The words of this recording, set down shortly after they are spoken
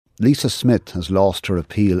Lisa Smith has lost her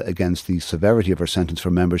appeal against the severity of her sentence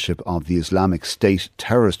for membership of the Islamic State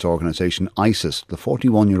terrorist organisation ISIS. The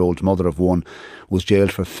 41-year-old mother of one was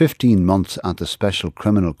jailed for 15 months at the Special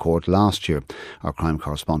Criminal Court last year. Our crime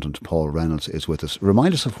correspondent Paul Reynolds is with us.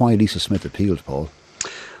 Remind us of why Lisa Smith appealed, Paul.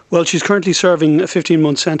 Well, she's currently serving a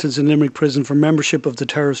 15-month sentence in Limerick prison for membership of the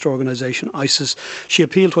terrorist organisation ISIS. She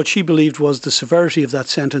appealed what she believed was the severity of that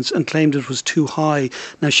sentence and claimed it was too high.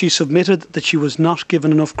 Now, she submitted that she was not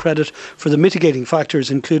given enough credit for the mitigating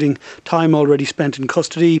factors, including time already spent in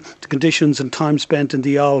custody, the conditions and time spent in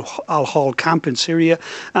the Al-Hol camp in Syria,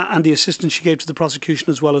 and the assistance she gave to the prosecution,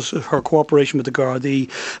 as well as her cooperation with the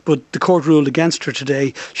Gardaí. But the court ruled against her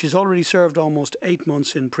today. She's already served almost 8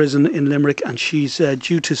 months in prison in Limerick, and she's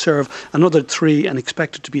due to serve another 3 and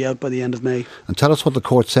expected to be out by the end of May. And tell us what the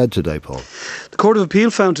court said today, Paul. The Court of Appeal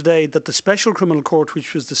found today that the Special Criminal Court,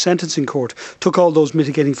 which was the sentencing court, took all those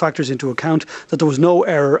mitigating factors into account, that there was no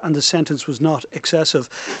error and the sentence was not excessive.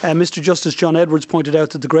 Mr Justice John Edwards pointed out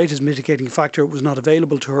that the greatest mitigating factor was not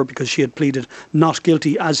available to her because she had pleaded not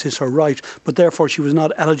guilty, as is her right, but therefore she was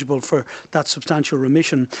not eligible for that substantial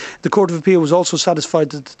remission. The Court of Appeal was also satisfied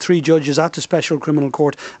that the 3 judges at the Special Criminal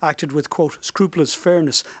Court acted with, quote, scrupulous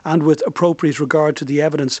fairness and with appropriate regard to the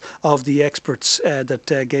evidence of the experts that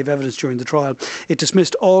gave evidence during the trial. It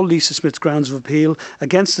dismissed all Lisa Smith's grounds of appeal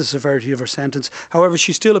against the severity of her sentence. However,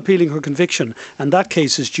 she's still appealing her conviction, and that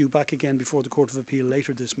case is due back again before the Court of Appeal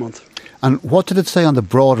later this month. And what did it say on the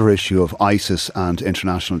broader issue of ISIS and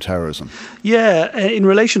international terrorism? Yeah, in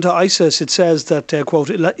relation to ISIS, it says that, quote,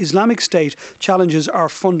 Islamic State challenges our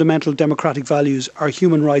fundamental democratic values, our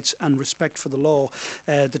human rights and respect for the law.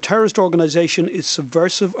 The terrorist organisation is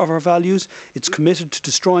subversive of our values. It's committed to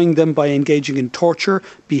destroying them by engaging in torture,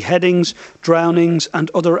 beheadings, drownings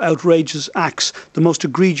and other outrageous acts, the most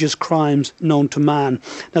egregious crimes known to man.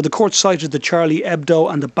 Now, the court cited the Charlie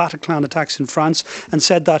Hebdo and the Bataclan attacks in France and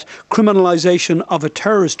said that criminalisation of a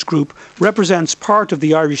terrorist group represents part of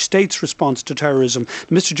the Irish state's response to terrorism.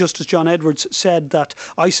 Mr Justice John Edwards said that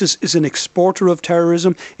ISIS is an exporter of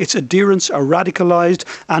terrorism, its adherents are radicalised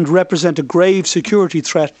and represent a grave security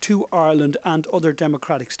threat to Ireland and other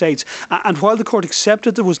democratic states. And while the court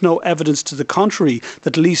accepted there was no evidence to the contrary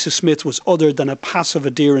that Lisa Smith was other than a passive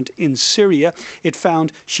adherent in Syria, it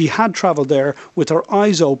found she had travelled there with her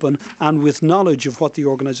eyes open and with knowledge of what the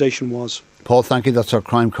organisation was. Paul, thank you. That's our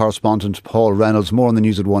crime correspondent Paul Reynolds. More on the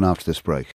news at 1 after this break.